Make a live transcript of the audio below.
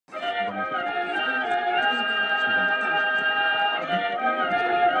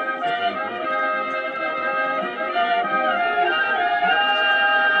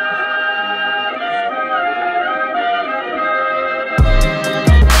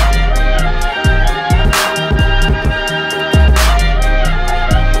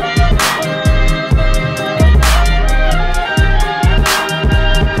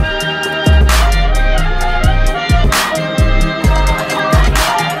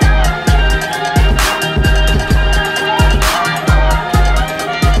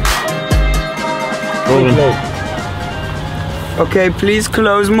rolling. Okay, please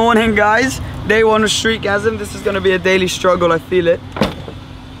close. Morning, guys. Day 1 of Streetgasm. This is going to be a daily struggle. I feel it.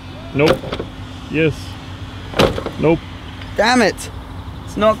 Nope. Yes. Nope. Damn it.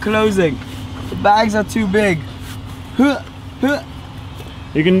 It's not closing. The bags are too big.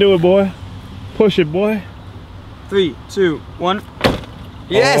 You can do it, boy. Push it, boy. 3, 2, 1.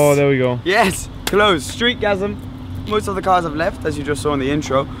 Yes. Oh, there we go. Yes. Close. Streetgasm. Most of the cars have left, as you just saw in the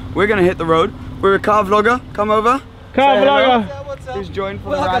intro. We're going to hit the road. We're a car vlogger. Come over. Car vlogger. What's up? Who's joined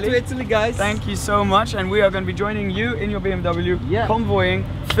for the Welcome rally. to Italy, guys. Thank you so much. And we are going to be joining you in your BMW, convoying,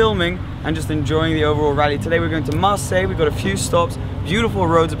 filming, and just enjoying the overall rally. Today we're going to Marseille. We've got a few stops. Beautiful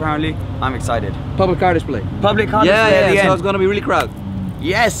roads, apparently. I'm excited. Public car display. Public car display at the so end. it's going to be really crowded.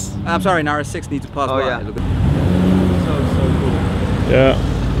 Yes. I'm sorry, an RS6 needs to pass by. Yeah. So cool.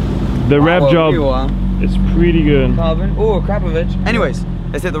 Yeah. The wrap job is pretty good. Carbon. Oh, Krapovich. Anyways,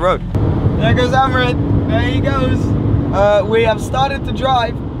 let's hit the road. There goes Amrit. There he goes. We have started to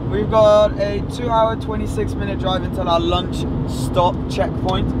drive. We've got a 2-hour, 26-minute drive until our lunch stop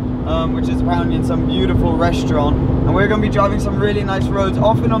checkpoint, which is apparently in some beautiful restaurant. And we're going to be driving some really nice roads.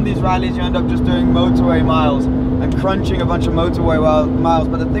 Often on these rallies, you end up just doing motorway miles and crunching a bunch of motorway miles.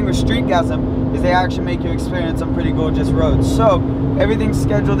 But the thing with Streetgasm is they actually make you experience some pretty gorgeous roads. So everything's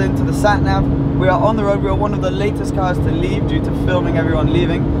scheduled into the sat-nav. We are on the road. We are one of the latest cars to leave due to filming everyone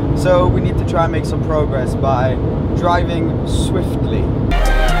leaving. So we need to try and make some progress by driving swiftly.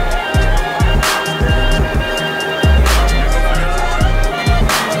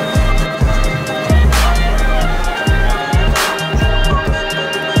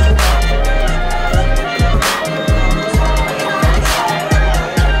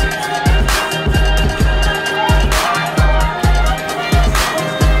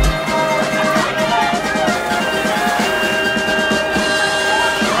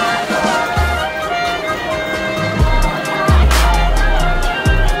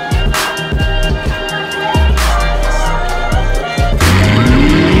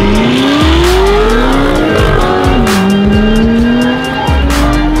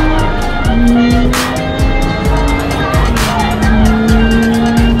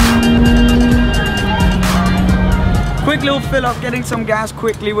 Fill up, getting some gas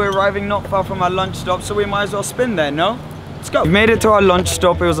quickly. We're arriving not far from our lunch stop, so we might as well spin there, no? Let's go. We've made it to our lunch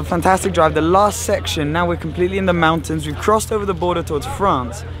stop. It was a fantastic drive. The last section, now we're completely in the mountains. We've crossed over the border towards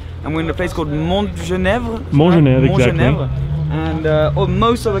France, and we're in a place called Montgenèvre. Montgenèvre, exactly. And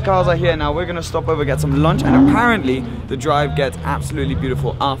most of the cars are here now. We're gonna stop over, get some lunch, and apparently the drive gets absolutely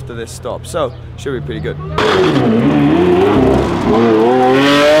beautiful after this stop. So, should be pretty good.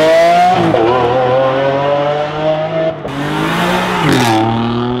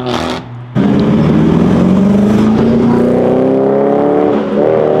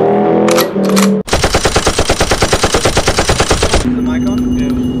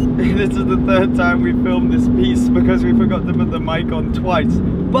 This is the third time we filmed this piece because we forgot to put the mic on twice.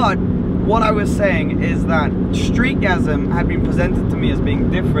 But what I was saying is that Streetgasm had been presented to me as being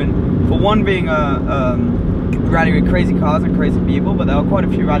different. For one, being a rally with crazy cars and crazy people, but there are quite a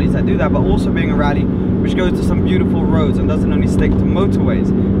few rallies that do that, but also being a rally which goes to some beautiful roads and doesn't only stick to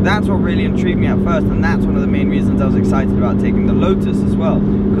motorways. That's what really intrigued me at first, and that's one of the main reasons I was excited about taking the Lotus as well.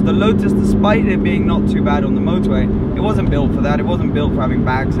 Because the Lotus, despite it being not too bad on the motorway, it wasn't built for that. It wasn't built for having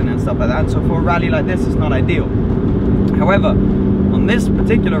bags in it and stuff like that. So for a rally like this, it's not ideal. However, on this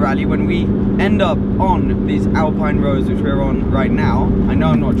particular rally, when we end up on these alpine roads which we're on right now, I know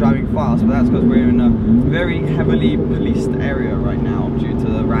I'm not driving fast, but that's because we're in a very heavily policed area right now due to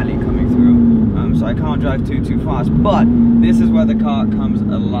the rally coming through. So I can't drive too fast, but this is where the car comes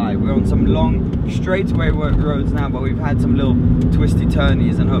alive. We're on some long straightaway roads now, but we've had some little twisty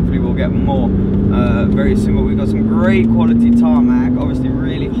turnies, and hopefully we'll get more very soon. But we've got some great quality tarmac, obviously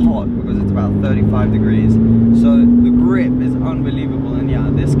really hot because it's about 35 degrees, so the grip is unbelievable. And yeah,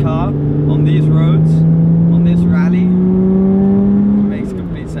 this car on these roads, on this rally, makes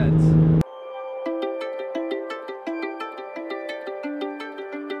complete sense.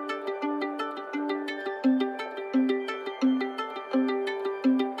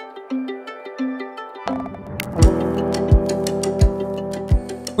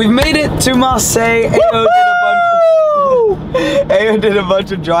 We've made it to Marseille. Ayo did a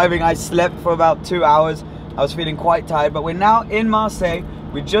bunch of driving. I slept for about 2 hours. I was feeling quite tired, but we're now in Marseille.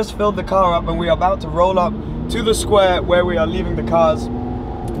 We just filled the car up and we are about to roll up to the square where we are leaving the cars.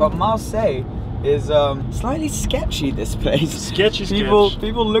 But Marseille is slightly sketchy, this place. Sketchy.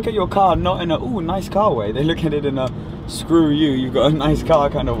 People look at your car not in a ooh nice car way. They look at it in a screw you, you've got a nice car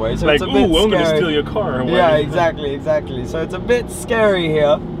kind of way. So like, it's a bit ooh, I'm scary. gonna steal your car. Yeah, exactly. So it's a bit scary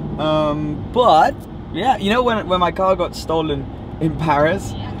here. But Yeah, you know when my car got stolen in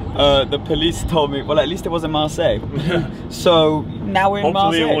Paris, the police told me, well, at least it was in Marseille. So now we're in Marseille.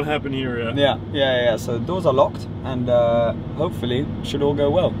 Hopefully it won't happen here, yeah. Yeah. So doors are locked, and hopefully it should all go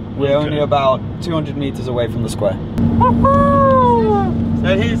well. We're only about 200 meters away from the square.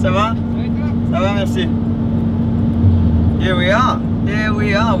 Salut, ça va? Ça va, merci. Here we are. Here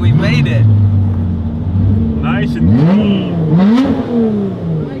we are. We made it. Nice and clean.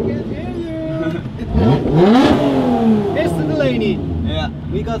 I can hear you. Mr. Delanney. Yeah.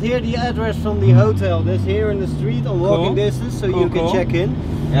 We got here the address from the hotel. That's here in the street on walking distance, so you can check in.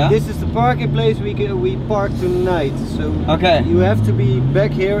 Yeah. This is the parking place we park tonight. So you have to be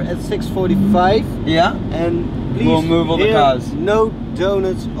back here at 6:45. Yeah. And please we'll move all the cars. No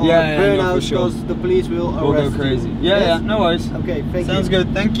donuts or burnouts, because the police will arrest We'll go crazy. you. Yeah, no worries. Okay, thank you. Sounds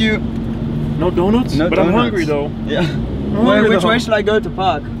good. Thank you. No donuts? No but donuts. I'm hungry though. Yeah. Which way should I go to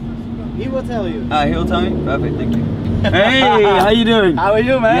park? He will tell you. He'll tell me? Perfect, thank you. Hey, how you doing? How are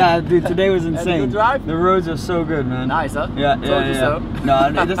you, man? Yeah, dude, today was insane. Had a good drive? The roads are so good, man. Nice, huh? Yeah. So.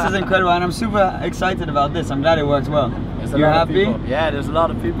 No, this is incredible, and I'm super excited about this. I'm glad it works well. You're happy? Yeah, there's a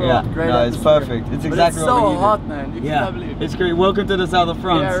lot of people. Yeah, Great no, it's perfect. It's exactly what we needed. It's so hot, man. You cannot believe it. It's great. Welcome to the south of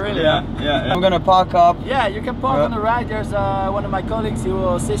France. Yeah, really. Yeah. I'm gonna park up. Yeah, you can park on the right. There's one of my colleagues. He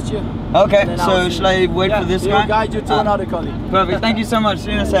will assist you. Okay, so shall I wait for this guy? He'll guide you to another colleague. Perfect. Thank you so much.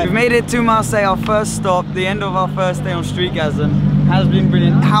 See you in a sec. We've made it to Marseille, our first stop, the end of our first day on Streetgasm. Has been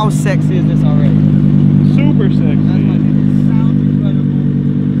brilliant. How sexy is this already? Super sexy. Sounds incredible.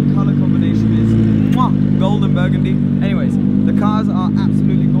 The color combination is gold and burgundy. Anyways, the cars are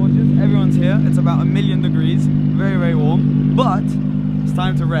absolutely gorgeous. Everyone's here. It's about 1,000,000 degrees. Very, very warm. But it's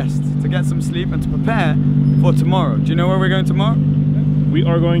time to rest, to get some sleep, and to prepare for tomorrow. Do you know where we're going tomorrow? We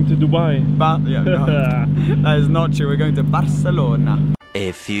are going to Dubai. That is not true. We're going to Barcelona.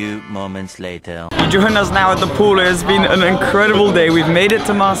 A few moments later. You join us now at the pool. It has been an incredible day. We've made it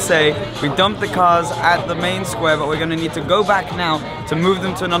to Marseille. We dumped the cars at the main square, but we're going to need to go back now to move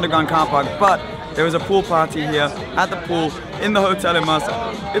them to an underground car park. But there was a pool party here at the pool in the hotel in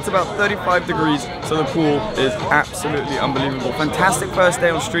Marseille. It's about 35 degrees, so the pool is absolutely unbelievable. Fantastic first day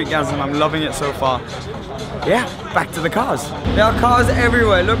on Streetgasm. I'm loving it so far. Yeah, back to the cars. There are cars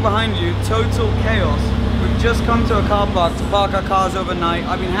everywhere. Look behind you. Total chaos. We've just come to a car park to park our cars overnight.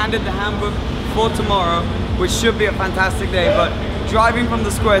 I've been handed the handbook for tomorrow, which should be a fantastic day, but driving from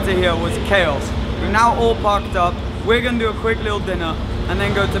the square to here was chaos. We're now all parked up. We're gonna do a quick little dinner and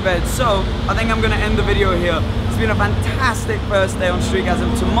then go to bed. So I think I'm gonna end the video here. It's been a fantastic first day on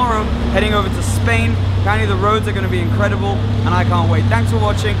Streetgasm. Tomorrow, heading over to Spain. Apparently the roads are gonna be incredible and I can't wait. Thanks for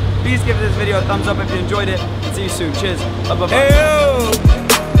watching. Please give this video a thumbs up if you enjoyed it. And see you soon. Cheers. Bye-bye. Hey-o!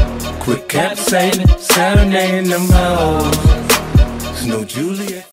 Quick cap saying it, Saturday in them hoes. It's no Juliet.